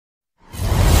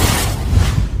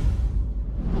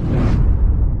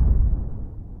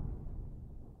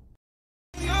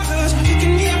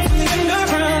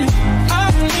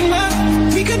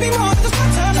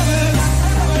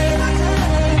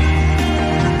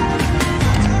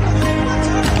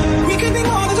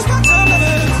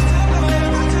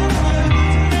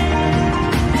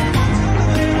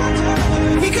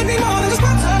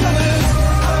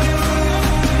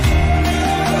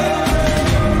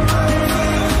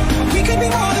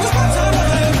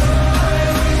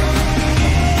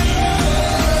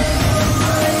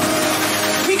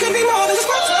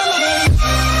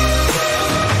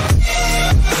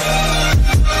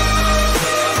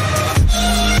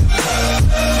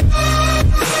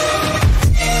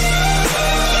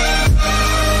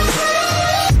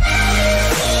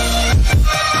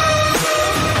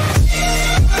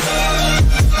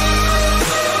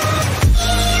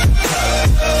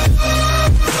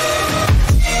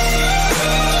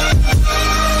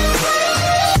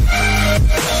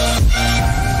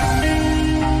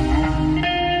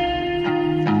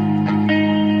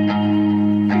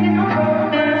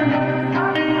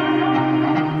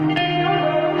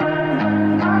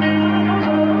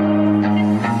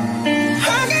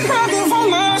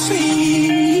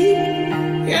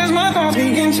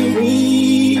to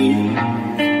be.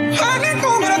 I let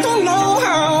go, but I don't know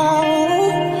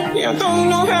how. Yeah, I don't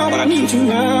know how, but I need you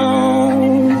now.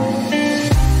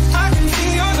 I can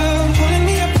feel your love pulling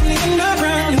me up from the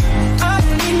underground. I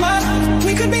don't need my love.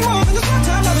 We could be more than just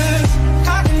one-time lovers.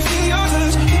 I can feel your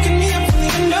touch picking me up from the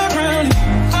underground.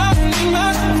 I don't need my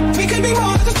love. We could be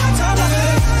more than just one-time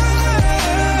lovers.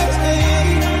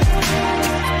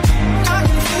 I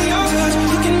can feel your touch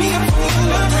picking me up from the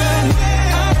underground.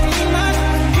 I don't need my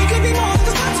love. We could be more than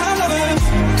just one-time lovers.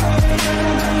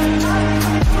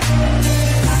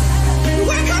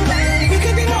 We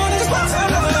could be more than just one-time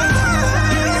lovers.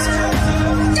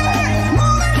 Yeah,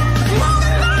 more than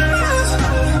lovers.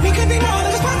 We could be more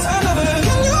than just one-time lovers.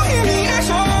 Can you hear me?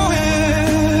 SOS.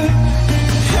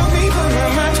 Help me put my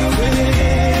mind to it.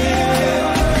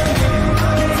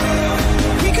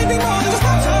 We could be more than just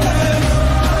one-time lovers.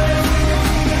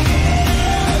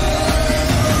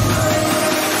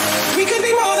 We could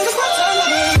be more than just one-time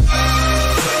lovers.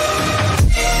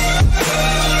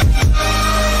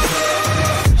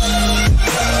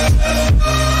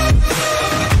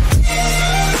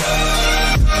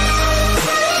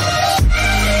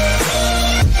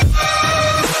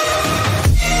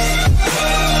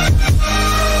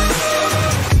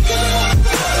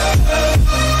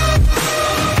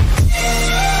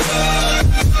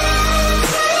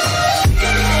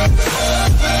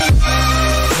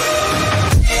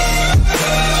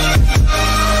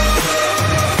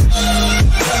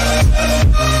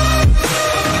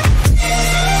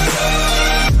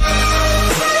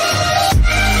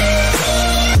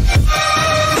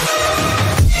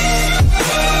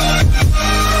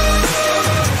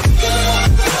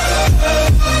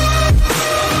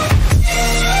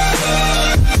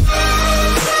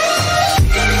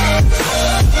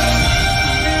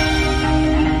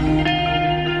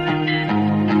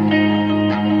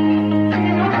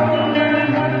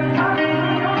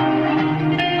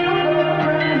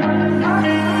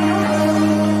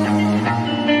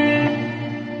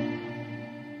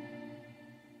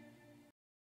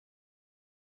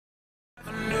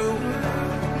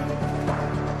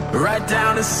 Right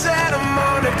down to Santa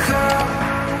Monica,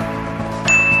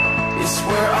 it's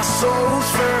where our souls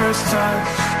first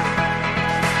touch.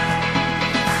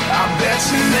 I bet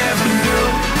you never knew.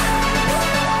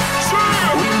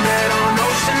 We met on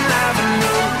Ocean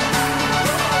Avenue.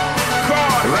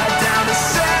 Right down to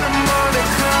Santa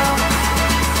Monica,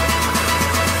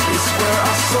 it's where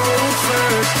our souls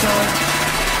first touch.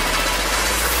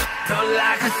 Felt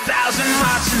like 1,000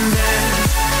 marching bands.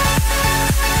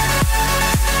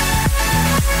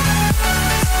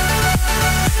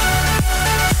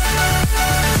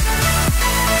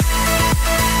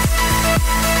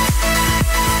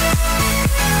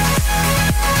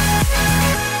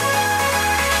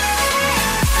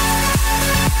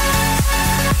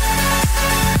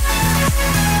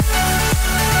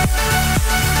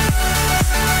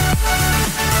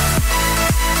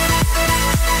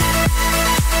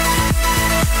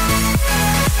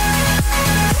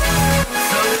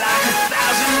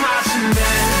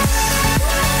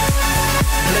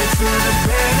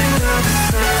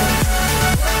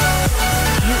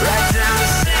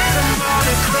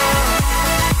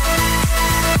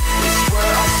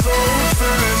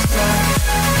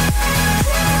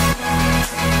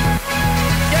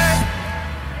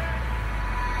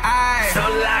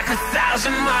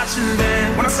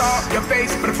 When I saw your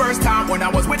face for the first time, when I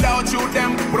was without you,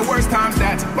 them were the worst times.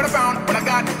 That what I found when I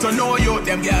got to know you.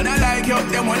 Them girl I like you,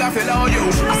 them when I feel all you.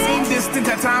 I seem distant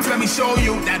at times, let me show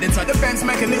you that it's a defense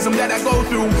mechanism that I go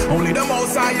through. Only the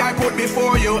most I put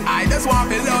before you. I just want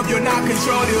to love you, not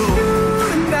control you.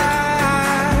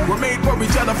 We're made for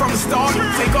each other from the start.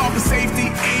 Take off the safety,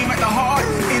 aim at the heart.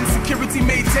 Insecurity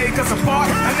may take us apart,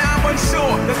 and I'm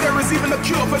unsure that there is even a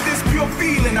cure for this pure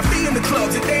feeling. I be in the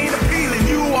clubs, it ain't a feeling.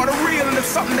 You are the real, and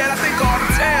it's something that I think I ought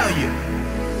to tell you.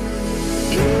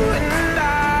 You and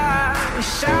I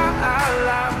shout out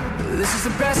loud. This is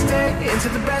the best day into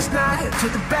the best night, to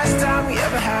the best time we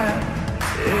ever had.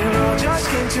 It all just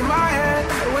came to my head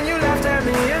when you laughed at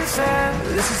me and said,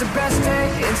 this is the best day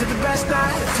into the best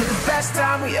night, to the best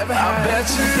time we ever had. I bet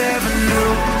you never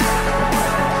knew.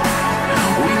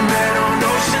 We met on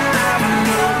Ocean